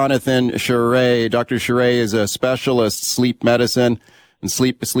 Dr. Jonathan Charest. Dr. Charest is a specialist sleep medicine and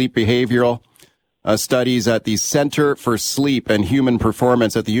sleep behavioral studies at the Center for Sleep and Human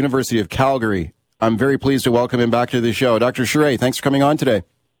Performance at the University of Calgary. I'm very pleased to welcome him back to the show. Dr. Charest, thanks for coming on today.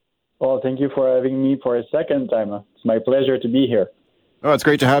 Well, thank you for having me for a second time. It's my pleasure to be here. Oh, it's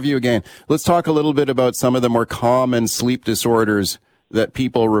great to have you again. Let's talk a little bit about some of the more common sleep disorders that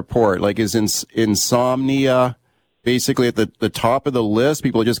people report. Like, is insomnia basically at the top of the list?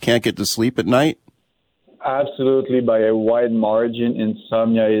 People just can't get to sleep at night? Absolutely, by a wide margin.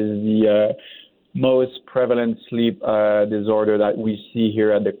 Insomnia is the most prevalent sleep disorder that we see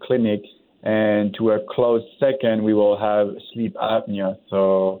here at the clinic. And to a close second, we will have sleep apnea.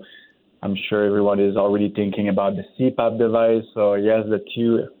 So I'm sure everyone is already thinking about the CPAP device. So yes, the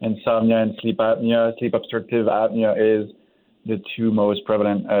two, insomnia and sleep apnea, sleep obstructive apnea is the two most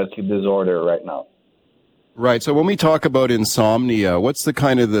prevalent sleep disorder right now. Right. So when we talk about insomnia, what's the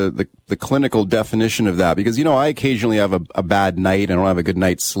kind of the clinical definition of that? Because, I occasionally have a bad night and I don't have a good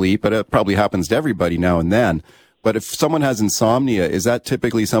night's sleep, but it probably happens to everybody now and then. But if someone has insomnia, is that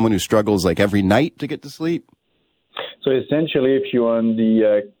typically someone who struggles like every night to get to sleep? So essentially, if you want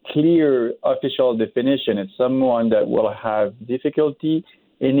the clear official definition, it's someone that will have difficulty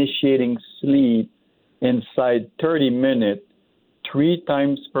initiating sleep inside 30 minutes, 3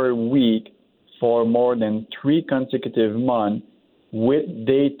 times per week for more than 3 consecutive months with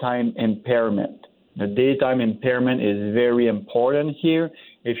daytime impairment. The daytime impairment is very important here.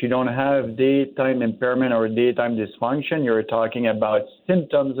 If you don't have daytime impairment or daytime dysfunction, you're talking about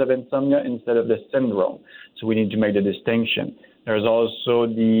symptoms of insomnia instead of the syndrome. So we need to make the distinction. There's also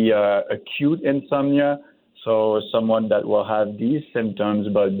the acute insomnia. So someone that will have these symptoms,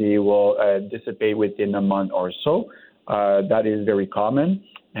 but they will dissipate within a month or so. That is very common.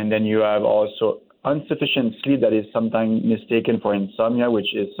 And then you have also insufficient sleep that is sometimes mistaken for insomnia,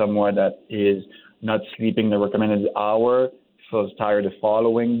 which is someone that is not sleeping the recommended hour, feels tired the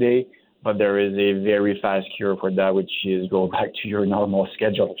following day, but there is a very fast cure for that, which is go back to your normal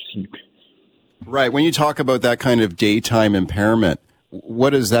schedule of sleep. Right. When you talk about that kind of daytime impairment,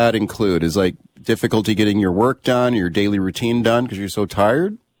 what does that include? Is like difficulty getting your work done, your daily routine done because you're so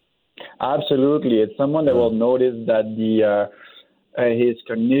tired? Absolutely. It's someone that will notice that his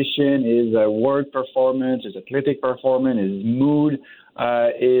cognition, his work performance, his athletic performance, his mood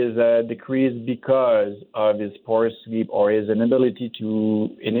is decreased because of his poor sleep or his inability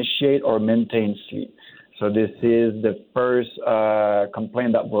to initiate or maintain sleep. So this is the first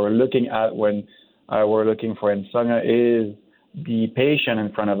complaint that we're looking at when we're looking for insomnia is the patient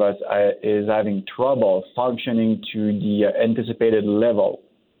in front of us is having trouble functioning to the anticipated level.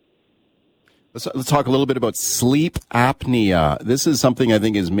 Let's talk a little bit about sleep apnea. This is something I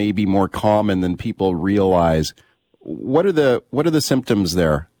think is maybe more common than people realize. What are the symptoms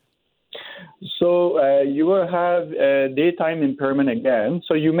there? So you will have daytime impairment again.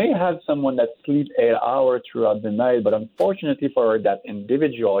 So you may have someone that sleeps 8 hours throughout the night, but unfortunately for that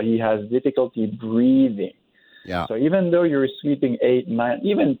individual, he has difficulty breathing. Yeah. So even though you're sleeping 8, 9,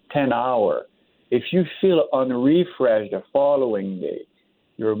 even 10 hours, if you feel unrefreshed the following day,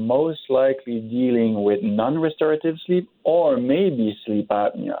 you're most likely dealing with non-restorative sleep or maybe sleep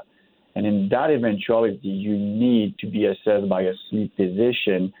apnea. And in that eventuality, you need to be assessed by a sleep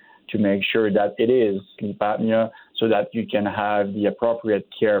physician to make sure that it is sleep apnea so that you can have the appropriate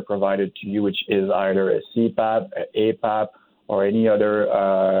care provided to you, which is either a CPAP, a APAP, or any other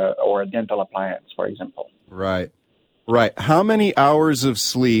or a dental appliance, for example. Right. Right. How many hours of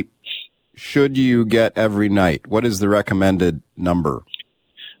sleep should you get every night? What is the recommended number?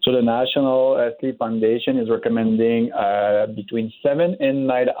 So the National Sleep Foundation is recommending between 7 and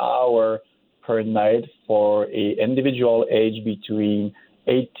 9 hours per night for an individual age between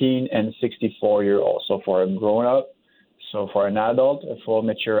 18 and 64 years old. So for a grown-up, so for an adult, a full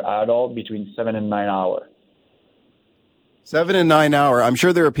mature adult, between 7 and 9 hours. 7 and 9 hours. I'm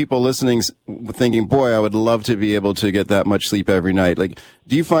sure there are people listening thinking, boy, I would love to be able to get that much sleep every night. Like,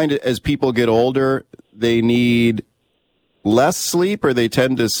 do you find it as people get older, they need less sleep or they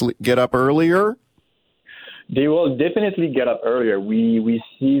tend to get up earlier? They will definitely get up earlier. We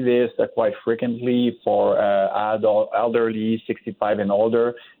see this quite frequently for elderly, 65 and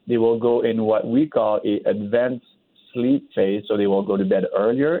older. They will go in what we call a advanced sleep phase, so they will go to bed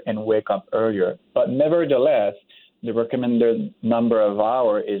earlier and wake up earlier. But nevertheless, the recommended number of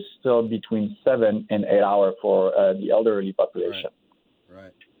hours is still between 7 and 8 hours for the elderly population.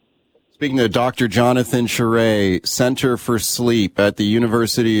 Right. Speaking of Dr. Jonathan Charest, Center for Sleep at the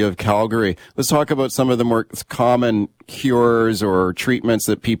University of Calgary, let's talk about some of the more common cures or treatments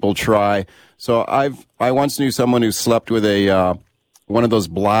that people try. So I once knew someone who slept with a one of those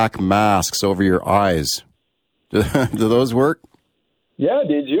black masks over your eyes. Do those work? Yeah,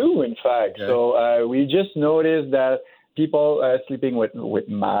 they do, in fact. Okay. So we just noticed that people sleeping with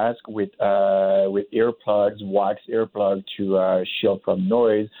masks, with earplugs, wax earplug to shield from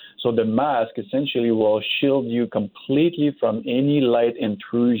noise. So the mask essentially will shield you completely from any light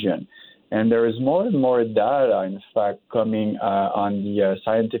intrusion. And there is more and more data, in fact, coming on the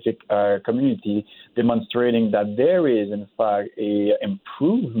scientific community demonstrating that there is, in fact, a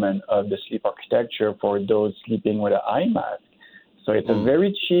improvement of the sleep architecture for those sleeping with an eye mask. So it's a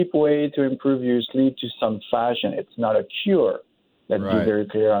very cheap way to improve your sleep to some fashion. It's not a cure. Let's be very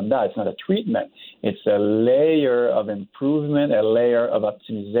clear on that. It's not a treatment. It's a layer of improvement, a layer of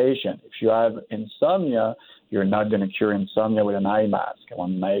optimization. If you have insomnia, you're not going to cure insomnia with an eye mask. I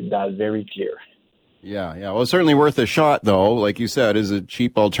want to make that very clear. Yeah. Well, it's certainly worth a shot, though. Like you said, is a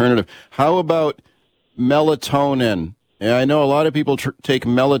cheap alternative. How about melatonin? Yeah, I know a lot of people take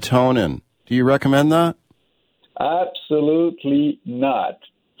melatonin. Do you recommend that? Absolutely not.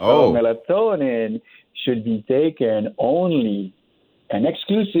 So melatonin should be taken only and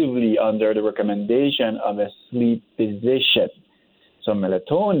exclusively under the recommendation of a sleep physician. So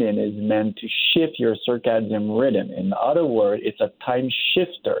melatonin is meant to shift your circadian rhythm. In other words, it's a time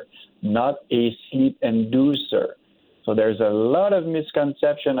shifter, not a sleep inducer. So there's a lot of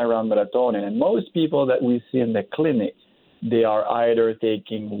misconception around melatonin. And most people that we see in the clinic, they are either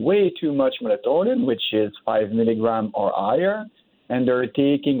taking way too much melatonin, which is 5 milligrams or higher, and they're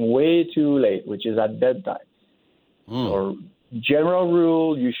taking way too late, which is at bedtime. So general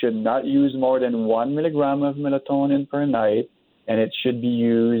rule, you should not use more than 1 milligram of melatonin per night, and it should be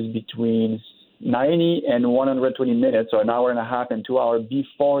used between 90 and 120 minutes, so an hour and a half and 2 hours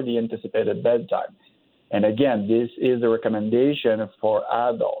before the anticipated bedtime. And again, this is the recommendation for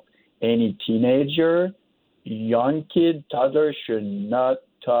adults. Any teenager, young kid, toddler should not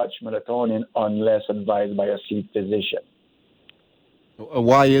touch melatonin unless advised by a sleep physician.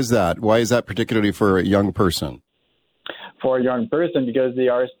 Why is that? Why is that particularly for a young person? For a young person, because they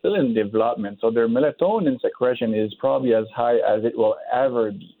are still in development. So their melatonin secretion is probably as high as it will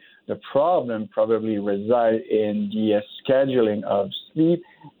ever be. The problem probably resides in the scheduling of sleep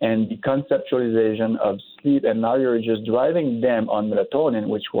and the conceptualization of sleep. And now you're just driving them on melatonin,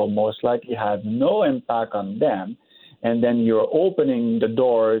 which will most likely have no impact on them. And then you're opening the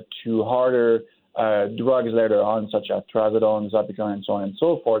door to harder drugs later on, such as trazodone, Zopicon, and so on and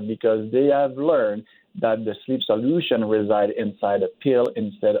so forth, because they have learned that the sleep solution resides inside a pill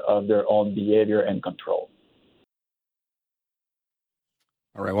instead of their own behavior and control.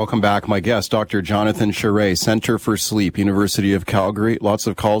 All right, welcome back. My guest, Dr. Jonathan Charest, Center for Sleep, University of Calgary. Lots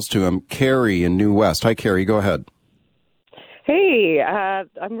of calls to him. Carrie in New West. Hi, Carrie. Go ahead. Hey,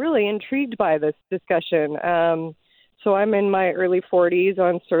 I'm really intrigued by this discussion. So I'm in my early 40s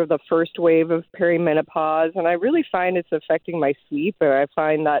on sort of the first wave of perimenopause, and I really find it's affecting my sleep, and I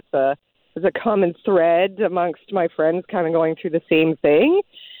find that's a common thread amongst my friends kind of going through the same thing.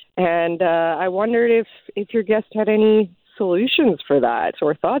 And I wondered if your guest had any solutions for that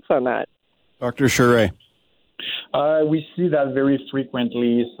or thoughts on that. Dr. Charest. We see that very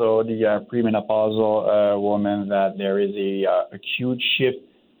frequently. So the premenopausal woman, that there is a huge shift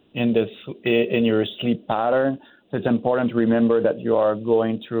in your sleep pattern. So it's important to remember that you are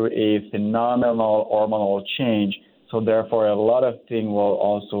going through a phenomenal hormonal change. So therefore, a lot of things will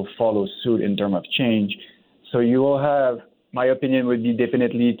also follow suit in terms of change. So you will have my opinion would be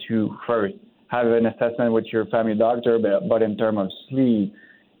definitely to first have an assessment with your family doctor, but in terms of sleep,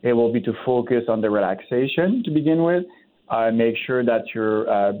 it will be to focus on the relaxation to begin with. Make sure that your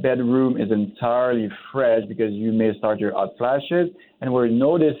bedroom is entirely fresh because you may start your hot flashes. And we're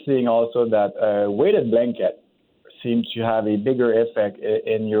noticing also that a weighted blanket seems to have a bigger effect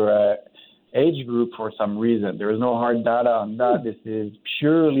in your age group for some reason. There is no hard data on that. This is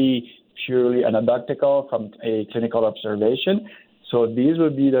purely anecdotal from a clinical observation. So these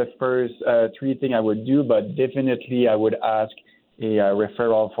would be the first three things I would do, but definitely I would ask a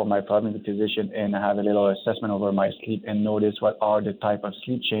referral for my family physician and have a little assessment over my sleep and notice what are the type of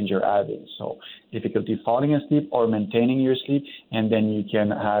sleep change you're having. So difficulty falling asleep or maintaining your sleep, and then you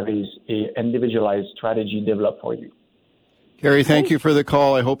can have a individualized strategy developed for you. Carrie, thank you for the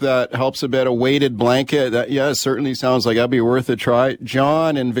call. I hope that helps a bit. A weighted blanket, that certainly sounds like that'd be worth a try.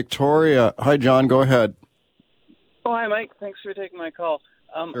 John in Victoria. Hi, John, go ahead. Oh, hi, Mike. Thanks for taking my call.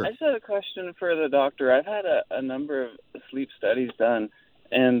 Sure. I just had a question for the doctor. I've had a number of sleep studies done,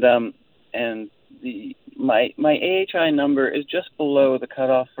 and my AHI number is just below the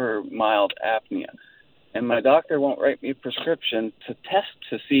cutoff for mild apnea, and my doctor won't write me a prescription to test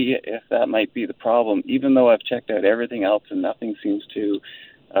to see if that might be the problem, even though I've checked out everything else and nothing seems to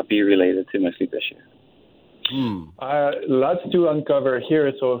be related to my sleep issue. Lots to uncover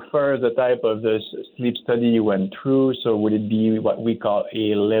here. So first, the type of the sleep study you went through. So would it be what we call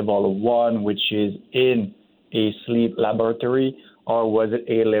a level 1, which is in a sleep laboratory, or was it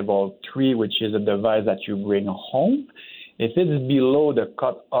a level 3, which is a device that you bring home? If it's below the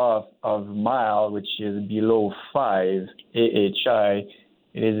cutoff of mild, which is below 5 AHI,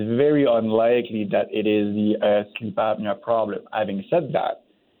 it is very unlikely that it is the sleep apnea problem. Having said that,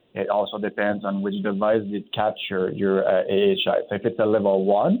 it also depends on which device did capture your AHI. So if it's a level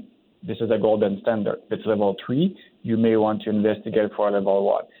 1, this is a golden standard. If it's level 3, you may want to investigate for a level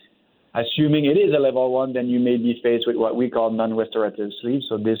 1. Assuming it is a level 1, then you may be faced with what we call non-restorative sleep.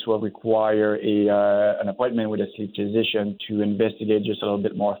 So this will require an appointment with a sleep physician to investigate just a little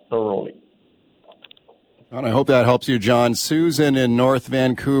bit more thoroughly. And I hope that helps you, John. Susan in North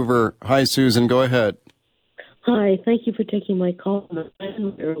Vancouver. Hi, Susan. Go ahead. Hi, thank you for taking my call.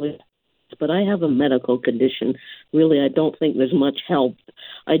 Early, but I have a medical condition. Really, I don't think there's much help.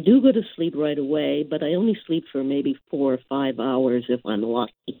 I do go to sleep right away, but I only sleep for maybe 4 or 5 hours if I'm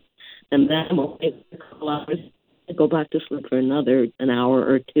lucky. And then I'm okay for a couple hours. I go back to sleep for an hour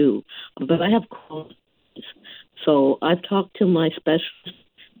or two. But I have Crohn's. So I've talked to my specialist.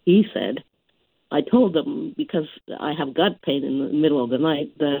 He said, I told them, because I have gut pain in the middle of the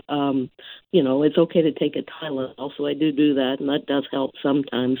night, that, it's okay to take a Tylenol. So I do that, and that does help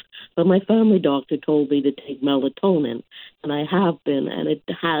sometimes. But my family doctor told me to take melatonin, and I have been, and it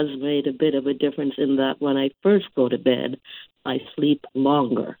has made a bit of a difference in that when I first go to bed, I sleep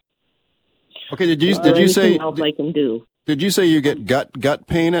longer. Okay, did you say else I can do? Did you say you get gut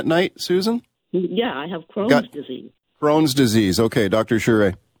pain at night, Susan? Yeah, I have Crohn's disease. Crohn's disease. Okay, Dr.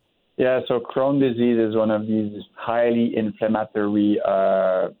 Chure. Yeah, so Crohn's disease is one of these highly inflammatory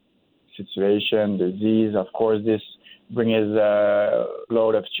disease. Of course, this brings a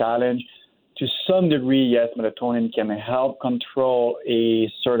load of challenge. To some degree, yes, melatonin can help control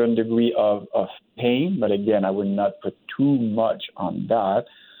a certain degree of pain, but again, I would not put too much on that.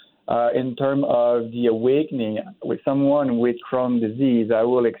 In terms of the awakening, with someone with Crohn's disease, I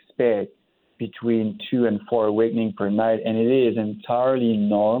will expect between 2 and 4 awakening per night, and it is entirely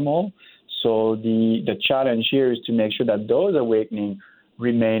normal. So the challenge here is to make sure that those awakenings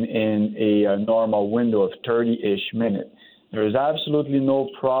remain in a normal window of 30-ish minutes. There is absolutely no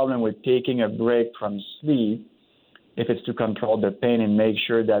problem with taking a break from sleep if it's to control the pain and make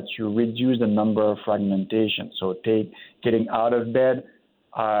sure that you reduce the number of fragmentation. So getting out of bed,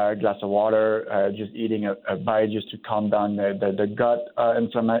 a glass of water, just eating a bite just to calm down the gut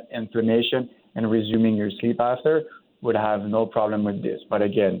inflammation, and resuming your sleep after would have no problem with this. But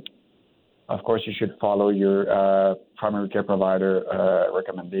again, of course, you should follow your primary care provider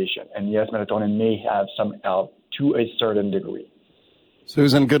recommendation. And yes, melatonin may have some help to a certain degree.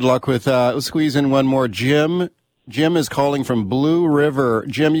 Susan, good luck with that. Let's squeeze in one more. Jim is calling from Blue River.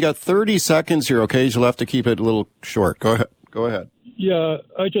 Jim, you got 30 seconds here, okay? You'll have to keep it a little short. Go ahead. Yeah,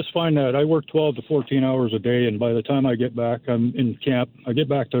 I just find that I work 12 to 14 hours a day, and by the time I get back, I'm in camp. I get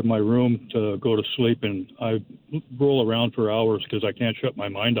back to my room to go to sleep, and I roll around for hours because I can't shut my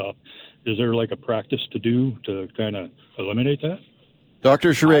mind off. Is there like a practice to do to kind of eliminate that?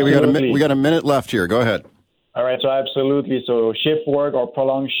 Dr. Chure, we got a minute left here. Go ahead. All right, so absolutely. So shift work or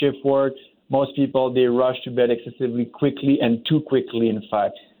prolonged shift work, most people, they rush to bed excessively quickly and too quickly, in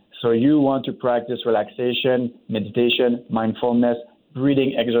fact. So you want to practice relaxation, meditation, mindfulness,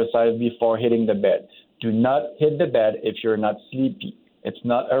 breathing exercise before hitting the bed. Do not hit the bed if you're not sleepy. It's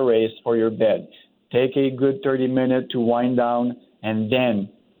not a race for your bed. Take a good 30 minutes to wind down and then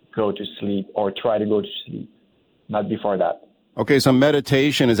go to sleep, or try to go to sleep, not before that. Okay, so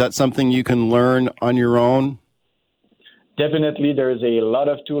meditation, is that something you can learn on your own? Definitely, there's a lot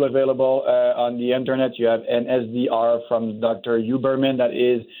of tools available on the internet. You have NSDR from Dr. Huberman that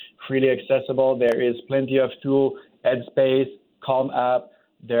is freely accessible. There is plenty of tools, Headspace, Calm app.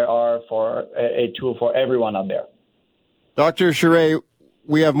 There are for a tool for everyone out there. Dr. Charest,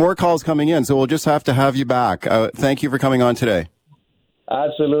 we have more calls coming in, so we'll just have to have you back. Thank you for coming on today.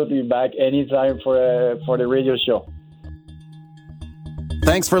 Absolutely, back anytime for the radio show.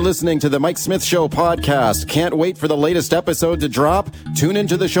 Thanks for listening to the Mike Smith Show podcast. Can't wait for the latest episode to drop? Tune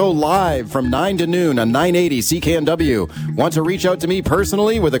into the show live from 9 to noon on 980 CKNW. Want to reach out to me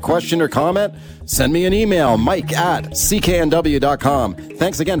personally with a question or comment? Send me an email, mike@cknw.com.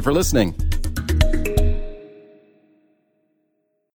 Thanks again for listening.